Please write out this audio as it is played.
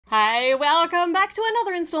Hey, welcome back to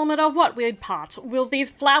another installment of what part will these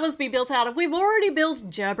flowers be built out of? We've already built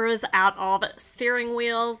gerberas out of steering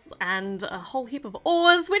wheels and a whole heap of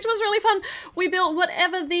oars, which was really fun. We built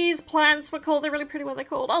whatever these plants were called. They're really pretty. What are they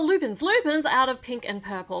called? Oh, lupins. Lupins out of pink and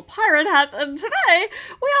purple pirate hats. And today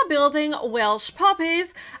we are building Welsh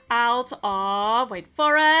poppies out of, wait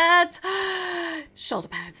for it, shoulder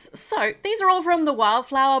pads. So these are all from the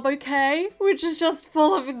wildflower bouquet, which is just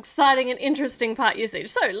full of exciting and interesting part usage.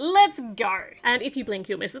 So let's go. And if you blink,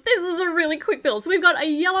 you'll miss it. This is a really quick build. So we've got a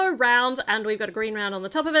yellow round and we've got a green round on the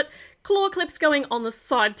top of it. Claw clips going on the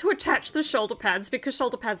side to attach the shoulder pads because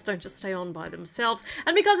shoulder pads don't just stay on by themselves.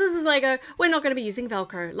 And because this is Lego, we're not going to be using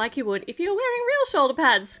Velcro like you would if you were wearing real shoulder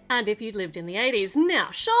pads and if you'd lived in the 80s. Now,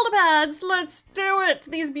 shoulder pads, let's do it.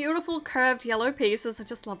 These beautiful curved yellow pieces. I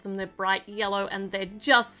just love them. They're bright yellow and they're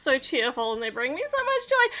just so cheerful and they bring me so much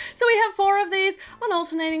joy. So we have 4 of these on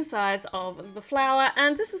alternating sides of the flower,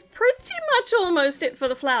 and this is pretty much almost it for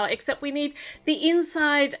the flower, except we need the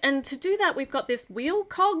inside, and to do that we've got this wheel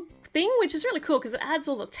cog thing, which is really cool because it adds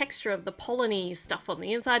all the texture of the pollen-y stuff on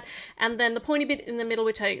the inside, and then the pointy bit in the middle,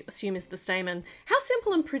 which I assume is the stamen. How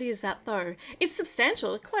simple and pretty is that though? It's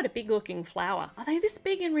substantial, quite a big looking flower. Are they this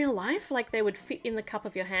big in real life? Like they would fit in the cup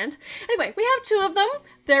of your hand? Anyway, we have 2 of them.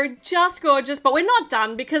 They're just gorgeous, but we're not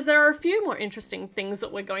done because there are a few more interesting things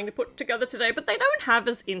that we're going to put together today, but they don't have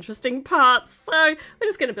as interesting parts, so we're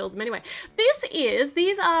just going to build them anyway.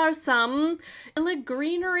 These are some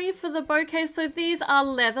greenery for the bouquet. So these are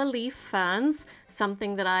leather leaf ferns,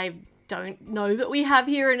 something that I don't know that we have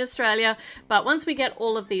here in Australia, but once we get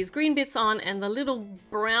all of these green bits on and the little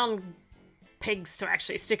brown pegs to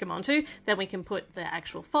actually stick them onto, then we can put the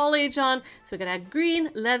actual foliage on. So we're going to add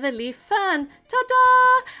green leather leaf fern,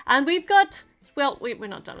 ta-da! And we've got, well, we're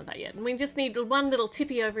not done with that yet. And we just need one little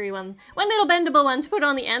tippy over one little bendable one to put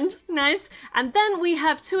on the end. Nice. And then we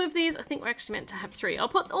have 2 of these. I think we're actually meant to have 3. I'll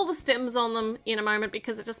put all the stems on them in a moment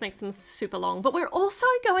because it just makes them super long. But we're also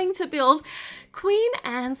going to build Queen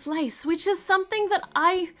Anne's lace, which is something that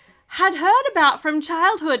I had heard about from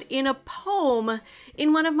childhood in a poem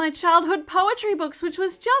in one of my childhood poetry books, which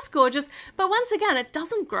was just gorgeous. But once again, it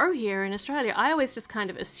doesn't grow here in Australia. I always just kind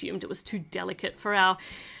of assumed it was too delicate for our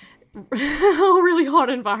really hot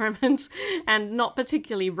environment and not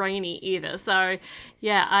particularly rainy either. So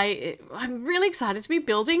yeah, I'm really excited to be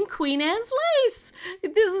building Queen Anne's lace.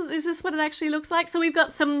 Is this what it actually looks like? So we've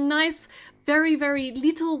got some nice, very, very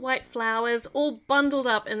little white flowers all bundled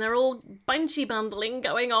up, and they're all bunchy bundling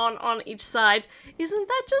going on each side. Isn't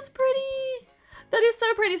that just pretty? That is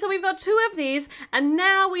so pretty. So we've got 2 of these, and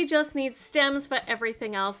now we just need stems for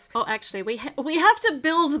everything else. Oh, actually, we have to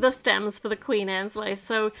build the stems for the Queen Anne's lace.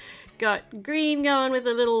 So got green going with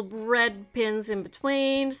the little red pins in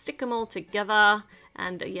between, stick them all together.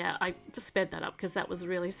 And yeah, I sped that up because that was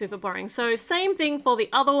really super boring. So same thing for the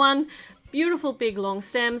other one. Beautiful big long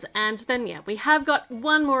stems. And then yeah, we have got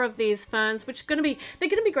 1 more of these ferns, which they're gonna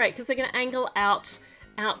be great because they're gonna angle out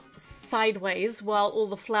sideways while all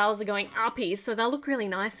the flowers are going uppy, so they'll look really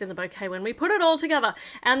nice in the bouquet when we put it all together.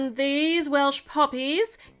 And these Welsh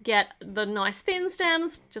poppies get the nice thin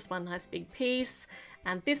stems, just one nice big piece,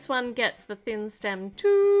 and this one gets the thin stem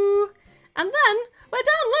too. And then we're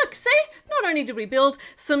done. Look, see? Not only did we build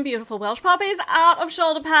some beautiful Welsh poppies out of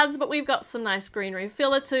shoulder pads, but we've got some nice greenery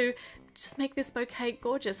filler to just make this bouquet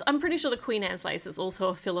gorgeous. I'm pretty sure the Queen Anne's lace is also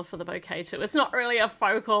a filler for the bouquet too. It's not really a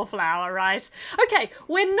focal flower, right? Okay,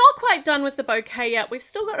 we're not quite done with the bouquet yet. We've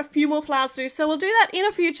still got a few more flowers to do, so we'll do that in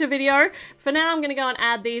a future video. For now, I'm going to go and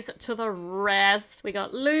add these to the rest. We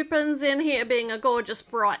got lupins in here being a gorgeous,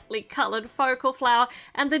 brightly coloured focal flower,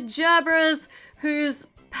 and the gerberas whose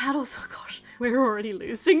petals, oh gosh, we're already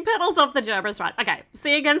losing petals off the gerberas, right? Okay,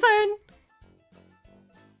 see you again soon.